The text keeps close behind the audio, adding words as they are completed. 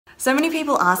So many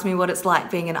people ask me what it's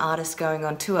like being an artist going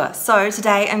on tour. So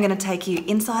today I'm going to take you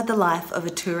inside the life of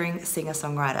a touring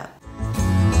singer-songwriter.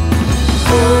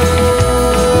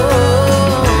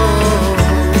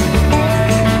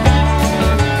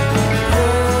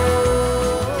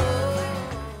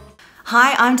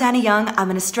 Hi, I'm Dani Young. I'm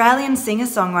an Australian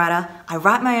singer-songwriter. I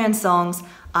write my own songs,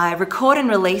 I record and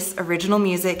release original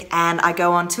music, and I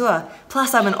go on tour.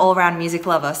 Plus, I'm an all-round music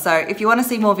lover, so if you want to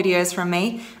see more videos from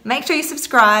me, make sure you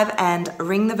subscribe and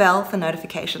ring the bell for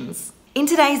notifications. In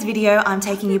today's video, I'm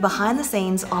taking you behind the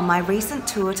scenes on my recent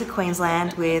tour to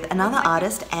Queensland with another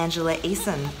artist, Angela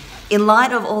Eason. In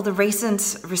light of all the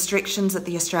recent restrictions that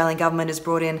the Australian government has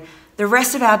brought in, the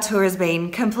rest of our tour has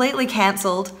been completely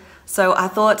cancelled. So I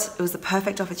thought it was the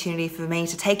perfect opportunity for me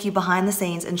to take you behind the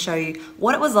scenes and show you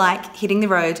what it was like hitting the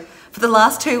road for the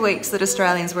last 2 weeks that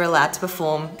Australians were allowed to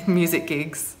perform music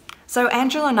gigs. So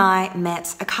Angela and I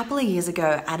met a couple of years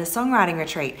ago at a songwriting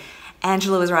retreat.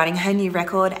 Angela was writing her new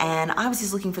record and I was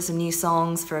just looking for some new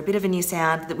songs for a bit of a new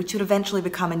sound which would eventually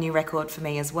become a new record for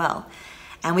me as well.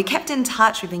 And we kept in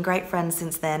touch, we've been great friends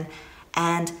since then,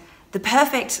 and the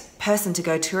perfect person to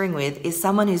go touring with is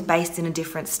someone who's based in a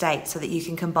different state so that you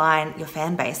can combine your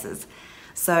fan bases.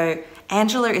 So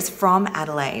Angela is from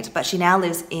Adelaide, but she now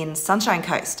lives in Sunshine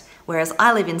Coast, whereas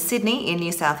I live in Sydney in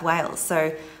New South Wales.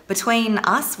 So between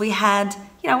us, we had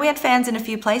fans in a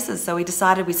few places. So we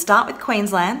decided we'd start with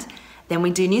Queensland, then we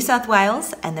do New South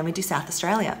Wales, and then we do South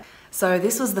Australia. So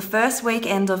this was the first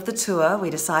weekend of the tour. We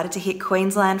decided to hit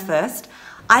Queensland first.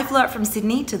 I flew up from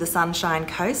Sydney to the Sunshine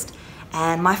Coast,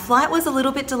 and my flight was a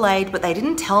little bit delayed, but they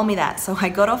didn't tell me that. So I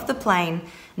got off the plane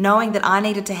knowing that I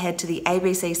needed to head to the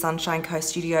ABC Sunshine Coast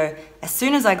studio as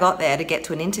soon as I got there to get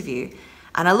to an interview.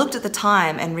 And I looked at the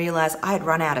time and realized I had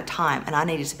run out of time and I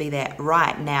needed to be there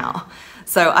right now.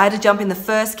 So I had to jump in the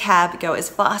first cab, go as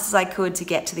fast as I could to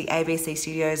get to the ABC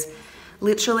studios.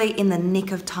 Literally in the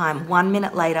nick of time. 1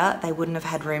 minute later, they wouldn't have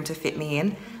had room to fit me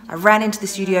in. I ran into the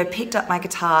studio, picked up my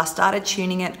guitar, started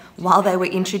tuning it while they were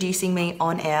introducing me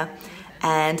on air,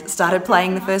 and started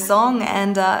playing the first song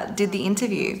and did the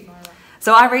interview.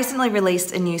 So I recently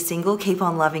released a new single, Keep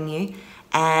On Loving You,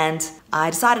 and I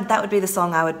decided that would be the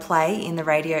song I would play in the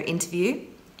radio interview.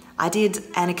 I did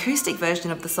an acoustic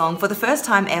version of the song for the first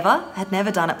time ever. Had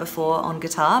never done it before on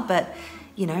guitar, but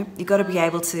you know, you've got to be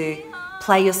able to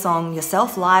play your song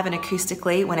yourself live and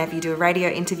acoustically whenever you do a radio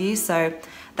interview. So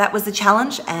that was the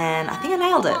challenge and I think I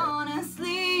nailed it.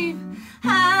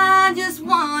 I just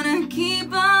wanna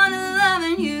keep on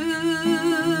loving you.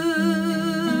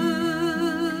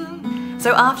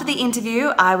 So after the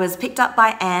interview, I was picked up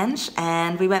by Ange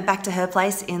and we went back to her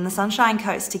place in the Sunshine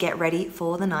Coast to get ready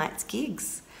for the night's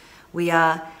gigs. We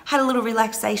had a little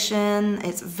relaxation.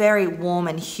 It's very warm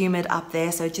and humid up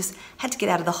there, so just had to get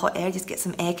out of the hot air, just get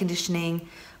some air conditioning.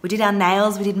 We did our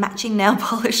nails, we did matching nail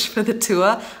polish for the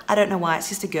tour. I don't know why, it's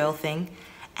just a girl thing.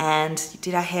 And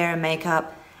did our hair and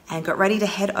makeup and got ready to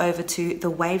head over to the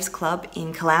Waves Club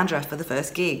in Caloundra for the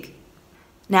first gig.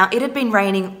 Now, it had been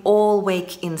raining all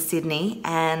week in Sydney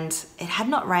and it had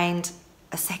not rained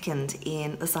a second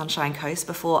in the Sunshine Coast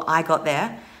before I got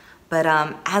there. But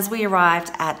as we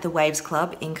arrived at the Waves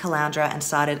Club in Caloundra and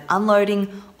started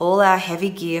unloading all our heavy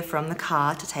gear from the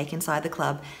car to take inside the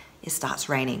club, it starts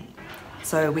raining.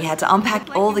 So we had to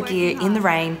unpack all the gear in the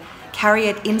rain, carry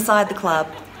it inside the club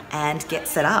and get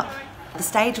set up. The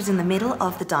stage was in the middle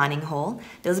of the dining hall.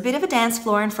 There was a bit of a dance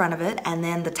floor in front of it and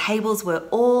then the tables were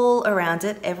all around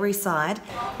it, every side,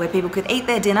 where people could eat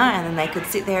their dinner and then they could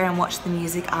sit there and watch the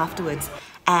music afterwards.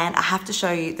 And I have to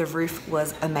show you, the roof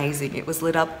was amazing. It was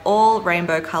lit up all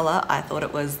rainbow colour. I thought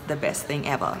it was the best thing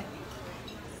ever.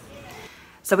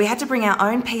 So we had to bring our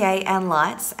own PA and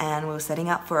lights and we were setting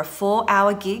up for a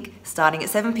 4-hour gig starting at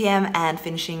 7 PM and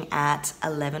finishing at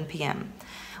 11 PM.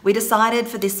 We decided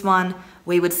for this one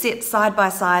we would sit side by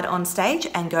side on stage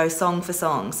and go song for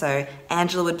song. So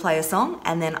Angela would play a song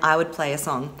and then I would play a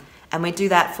song. And we'd do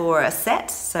that for a set,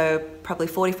 so probably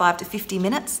 45 to 50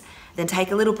 minutes. Then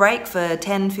take a little break for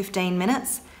 10, 15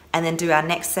 minutes and then do our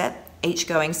next set, each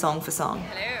going song for song.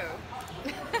 Hello.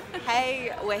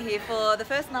 Hey, we're here for the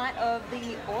first night of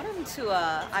the autumn tour.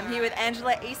 I'm here with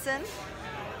Angela Eason.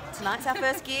 Tonight's our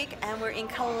first gig and we're in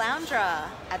Caloundra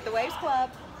at the Waves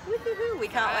Club. Woohoo, we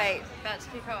can't wait. About to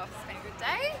kick off. It's been a good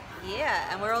day.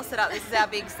 Yeah, and we're all set up. This is our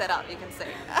big setup, you can see.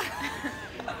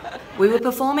 We were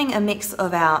performing a mix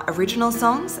of our original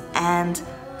songs and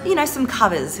some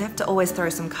covers. You have to always throw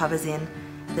some covers in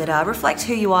that reflect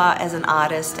who you are as an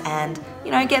artist and,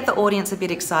 get the audience a bit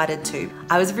excited too.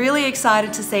 I was really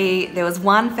excited to see there was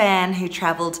one fan who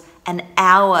travelled an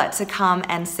hour to come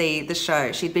and see the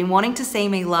show. She'd been wanting to see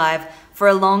me live for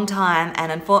a long time,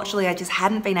 and unfortunately I just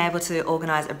hadn't been able to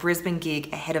organise a Brisbane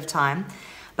gig ahead of time.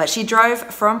 But she drove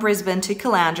from Brisbane to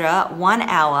Caloundra 1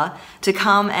 hour to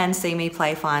come and see me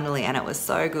play finally, and it was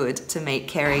so good to meet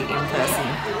Kerry in person.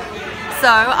 So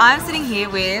I'm sitting here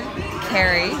with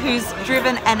Kerry, who's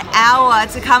driven an hour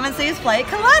to come and see us play at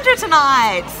Caloundra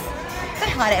tonight.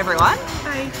 Say hi to everyone.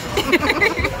 Hi.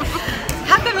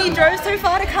 How come you drove so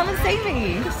far to come and see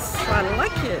me? I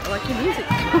like it. I like your music.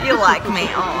 You like me?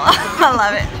 Oh, I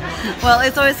love it. Well,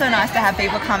 it's always so nice to have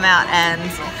people come out and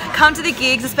come to the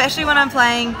gigs, especially when I'm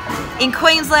playing in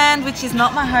Queensland, which is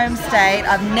not my home state.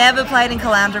 I've never played in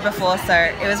Caloundra before, so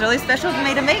it was really special for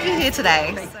me to meet you here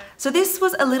today. So this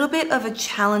was a little bit of a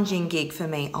challenging gig for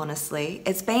me, honestly.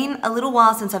 It's been a little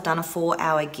while since I've done a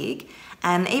 4-hour gig,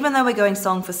 and even though we're going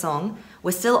song for song,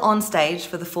 we're still on stage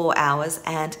for the 4 hours,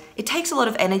 and it takes a lot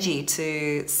of energy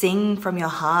to sing from your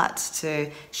heart, to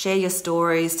share your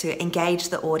stories, to engage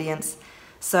the audience.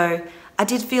 So I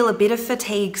did feel a bit of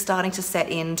fatigue starting to set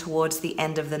in towards the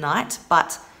end of the night,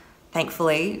 but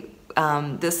thankfully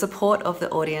the support of the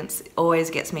audience always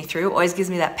gets me through, always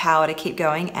gives me that power to keep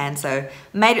going, and so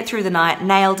made it through the night,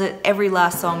 nailed it, every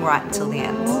last song right until the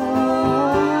end.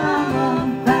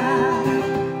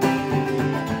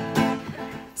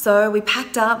 So we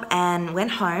packed up and went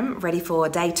home, ready for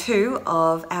day 2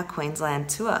 of our Queensland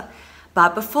tour.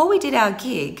 But before we did our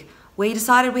gig, we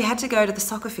decided we had to go to the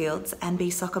soccer fields and be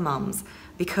soccer mums,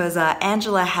 because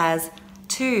Angela has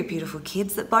 2 beautiful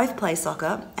kids that both play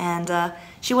soccer, and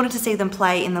she wanted to see them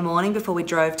play in the morning before we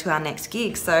drove to our next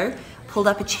gig. So pulled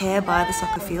up a chair by the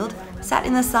soccer field, sat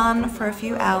in the sun for a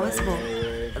few hours,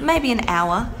 well, maybe an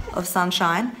hour of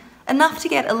sunshine, enough to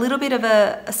get a little bit of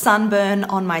a sunburn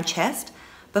on my chest,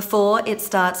 before it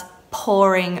starts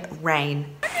pouring rain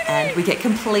and we get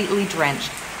completely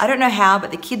drenched. I don't know how,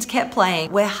 but the kids kept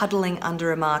playing. We're huddling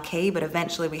under a marquee, but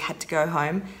eventually we had to go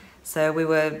home. So we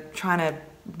were trying to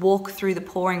walk through the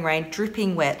pouring rain,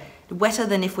 dripping wet, wetter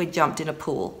than if we jumped in a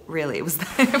pool. Really, it was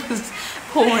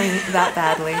pouring that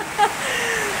badly.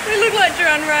 We look like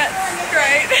drowned rats.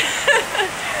 Great.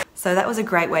 So that was a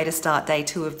great way to start day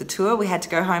 2 of the tour. We had to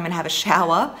go home and have a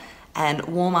shower and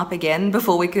warm up again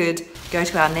before we could go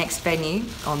to our next venue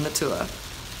on the tour.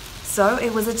 So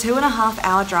it was a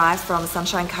 2.5-hour drive from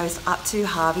Sunshine Coast up to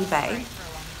Hervey Bay,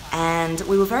 and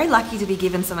we were very lucky to be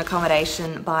given some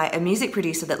accommodation by a music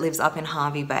producer that lives up in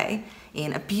Hervey Bay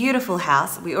in a beautiful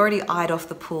house. We already eyed off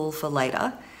the pool for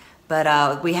later,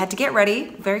 but we had to get ready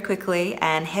very quickly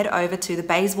and head over to the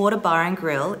Bayswater Bar and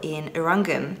Grill in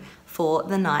Urungan for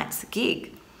the night's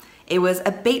gig. It was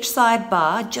a beachside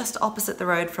bar just opposite the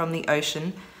road from the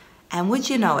ocean, and would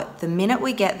you know it, the minute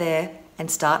we get there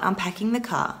and start unpacking the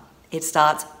car, it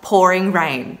starts pouring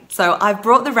rain. So I've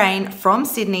brought the rain from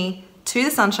Sydney to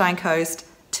the Sunshine Coast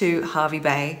to Hervey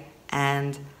Bay,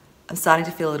 and I'm starting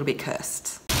to feel a little bit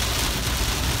cursed.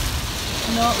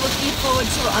 Not looking forward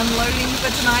to unloading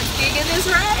for tonight's gig in this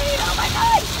rain, oh my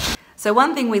God! So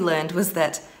one thing we learned was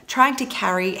that trying to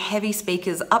carry heavy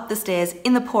speakers up the stairs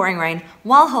in the pouring rain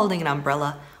while holding an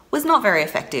umbrella was not very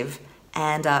effective,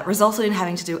 and resulted in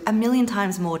having to do a million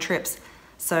times more trips.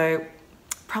 So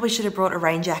probably should have brought a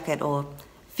rain jacket or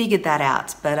figured that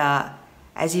out. But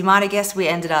as you might have guessed, we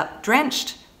ended up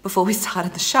drenched before we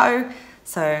started the show.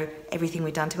 So everything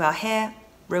we'd done to our hair,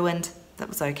 ruined. That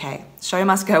was okay. The show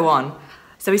must go on.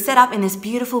 So we set up in this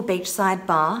beautiful beachside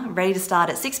bar, ready to start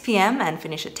at 6 p.m. and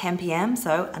finish at 10 p.m,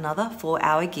 so another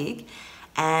 4-hour gig.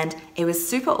 And it was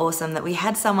super awesome that we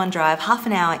had someone drive half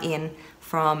an hour in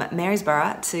from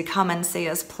Marysborough to come and see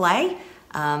us play.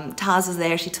 Tars was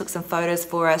there, she took some photos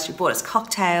for us, she bought us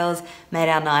cocktails, made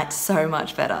our night so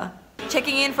much better.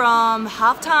 Checking in from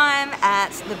halftime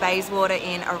at the Bayswater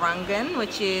in Urungan,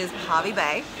 which is Hervey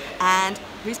Bay, and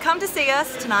who's come to see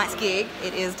us tonight's gig?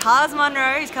 It is Tars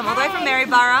Munro, who's come all the way from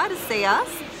Maryborough to see us.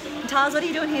 And Tars, what are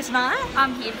you doing here tonight?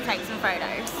 I'm here to take some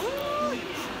photos.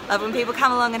 Love when people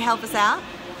come along and help us out.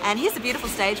 And here's the beautiful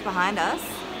stage behind us.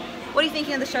 What are you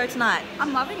thinking of the show tonight?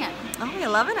 I'm loving it. Oh, you're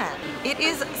loving it. It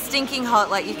is stinking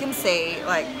hot, like you can see,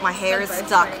 like my hair is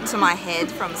stuck to my head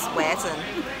from sweat,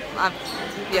 and I'm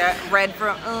red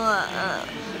from,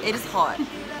 it is hot.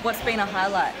 What's been a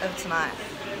highlight of tonight?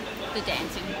 The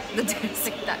dancing. The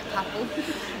dancing. That couple.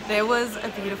 There was a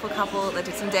beautiful couple that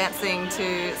did some dancing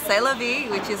to C'est La Vie,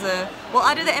 which is well,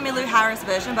 I do the Emmylou Harris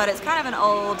version, but it's kind of an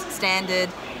old standard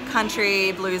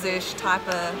country bluesish type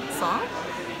of song.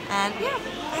 And yeah,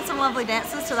 had some lovely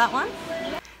dances to that one.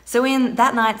 So in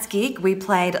that night's gig, we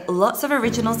played lots of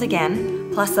originals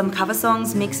again, plus some cover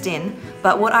songs mixed in.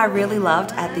 But what I really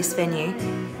loved at this venue,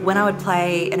 when I would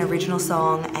play an original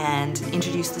song and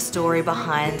introduce the story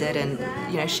behind it and,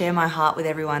 you know, share my heart with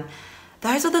everyone,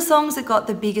 those are the songs that got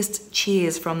the biggest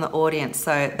cheers from the audience,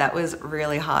 so that was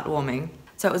really heartwarming.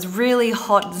 So it was really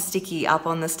hot and sticky up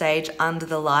on the stage under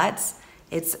the lights.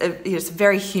 It's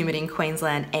very humid in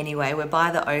Queensland anyway. We're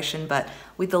by the ocean, but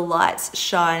with the lights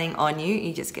shining on you,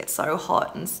 you just get so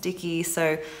hot and sticky.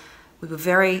 So we were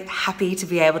very happy to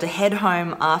be able to head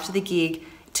home after the gig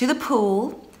to the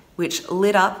pool, which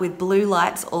lit up with blue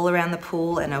lights all around the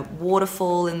pool and a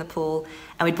waterfall in the pool.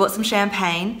 And we'd bought some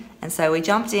champagne, and so we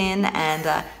jumped in and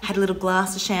had a little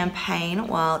glass of champagne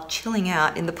while chilling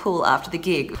out in the pool after the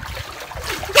gig.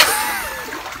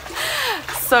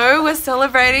 So we're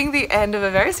celebrating the end of a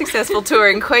very successful tour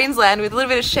in Queensland with a little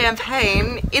bit of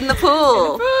champagne in the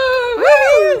pool.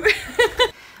 Woo!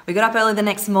 We got up early the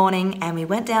next morning and we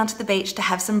went down to the beach to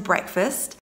have some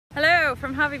breakfast. Hello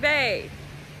from Hervey Bay.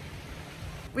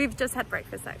 We've just had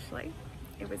breakfast actually.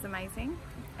 It was amazing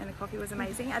and the coffee was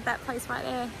amazing at that place right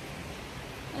there.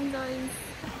 Enjoy.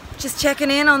 Just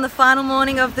checking in on the final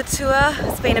morning of the tour.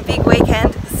 It's been a big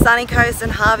weekend, sunny coast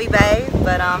and Hervey Bay,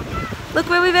 but look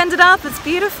where we've ended up, it's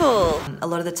beautiful. A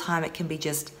lot of the time it can be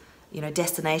just, you know,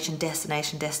 destination,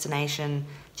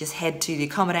 just head to the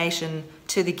accommodation,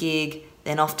 to the gig,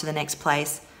 then off to the next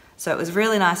place. So it was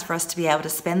really nice for us to be able to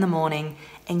spend the morning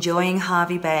enjoying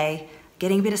Hervey Bay,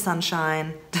 getting a bit of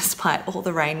sunshine despite all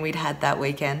the rain we'd had that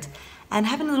weekend, and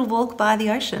having a little walk by the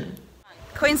ocean.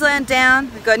 Queensland down,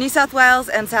 we've got New South Wales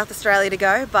and South Australia to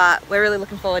go, but we're really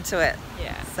looking forward to it.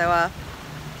 Yeah. So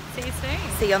see you soon.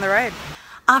 See you on the road.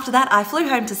 After that, I flew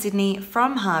home to Sydney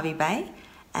from Hervey Bay,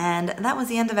 and that was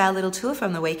the end of our little tour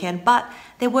from the weekend, but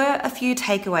there were a few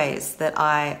takeaways that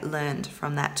I learned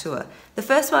from that tour. The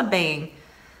first one being,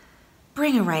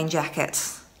 bring a rain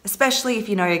jacket, especially if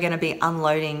you know you're going to be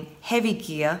unloading heavy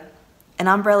gear. An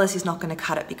umbrella is not going to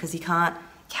cut it because you can't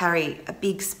carry a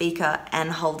big speaker and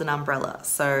hold an umbrella,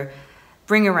 so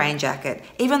bring a rain jacket.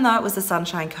 Even though it was the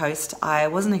Sunshine Coast, I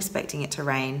wasn't expecting it to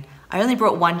rain. I only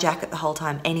brought one jacket the whole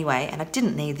time anyway, and I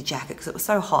didn't need the jacket because it was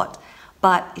so hot,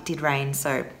 but it did rain,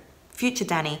 so future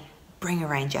Dani, bring a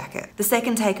rain jacket. The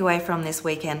second takeaway from this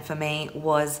weekend for me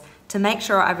was to make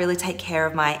sure I really take care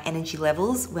of my energy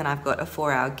levels when I've got a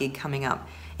 4-hour gig coming up.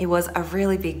 It was a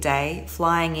really big day,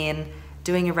 flying in,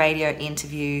 doing a radio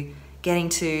interview, getting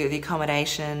to the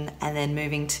accommodation, and then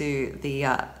moving to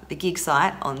the gig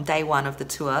site on day one of the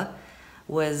tour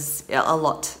was a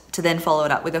lot. To then follow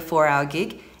it up with a 4-hour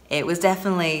gig, it was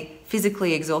definitely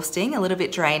physically exhausting, a little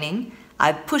bit draining.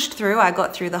 I pushed through, I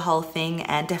got through the whole thing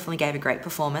and definitely gave a great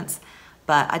performance.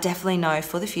 But I definitely know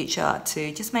for the future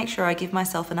to just make sure I give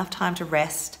myself enough time to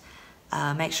rest,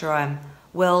 make sure I'm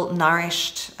well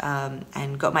nourished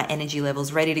and got my energy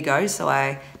levels ready to go so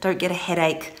I don't get a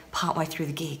headache partway through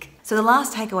the gig. So the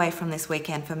last takeaway from this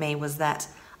weekend for me was that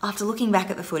after looking back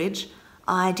at the footage,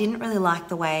 I didn't really like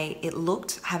the way it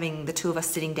looked having the two of us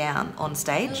sitting down on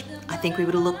stage. I think we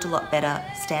would have looked a lot better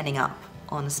standing up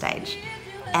on stage.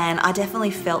 And I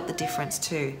definitely felt the difference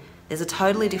too. There's a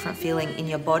totally different feeling in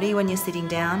your body when you're sitting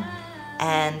down,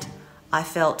 and I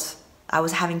felt I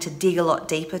was having to dig a lot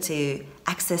deeper to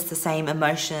access the same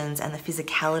emotions and the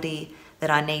physicality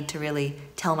that I need to really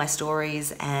tell my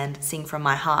stories and sing from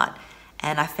my heart.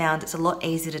 And I found it's a lot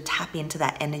easier to tap into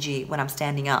that energy when I'm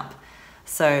standing up.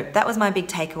 So that was my big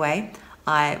takeaway.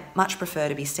 I much prefer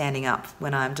to be standing up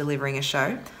when I'm delivering a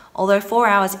show, although 4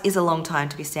 hours is a long time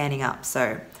to be standing up,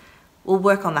 so we'll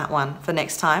work on that one for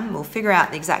next time. We'll figure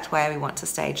out the exact way we want to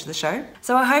stage the show.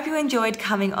 So I hope you enjoyed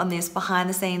coming on this behind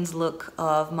the scenes look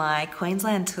of my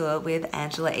Queensland tour with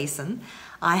Angela Eason.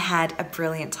 I had a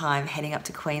brilliant time heading up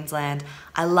to Queensland.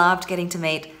 I loved getting to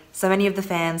meet so many of the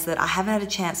fans that I haven't had a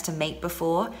chance to meet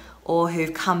before or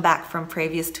who've come back from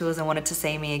previous tours and wanted to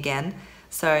see me again.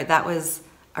 So that was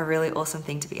a really awesome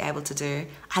thing to be able to do.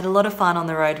 I had a lot of fun on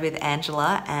the road with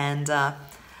Angela, and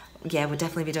yeah, we'll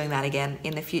definitely be doing that again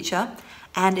in the future.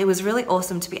 And it was really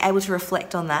awesome to be able to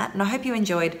reflect on that. And I hope you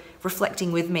enjoyed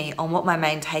reflecting with me on what my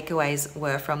main takeaways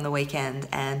were from the weekend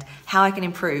and how I can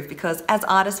improve, because as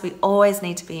artists, we always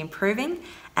need to be improving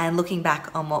and looking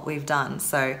back on what we've done.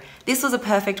 So this was a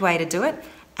perfect way to do it.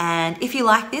 And if you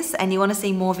like this and you want to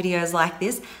see more videos like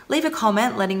this, leave a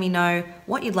comment letting me know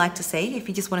what you'd like to see. If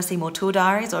you just want to see more tour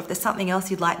diaries, or if there's something else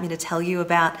you'd like me to tell you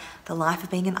about the life of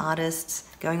being an artist,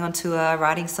 going on tour,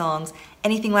 writing songs,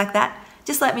 anything like that,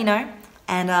 just let me know.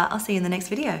 And I'll see you in the next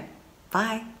video.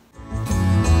 Bye.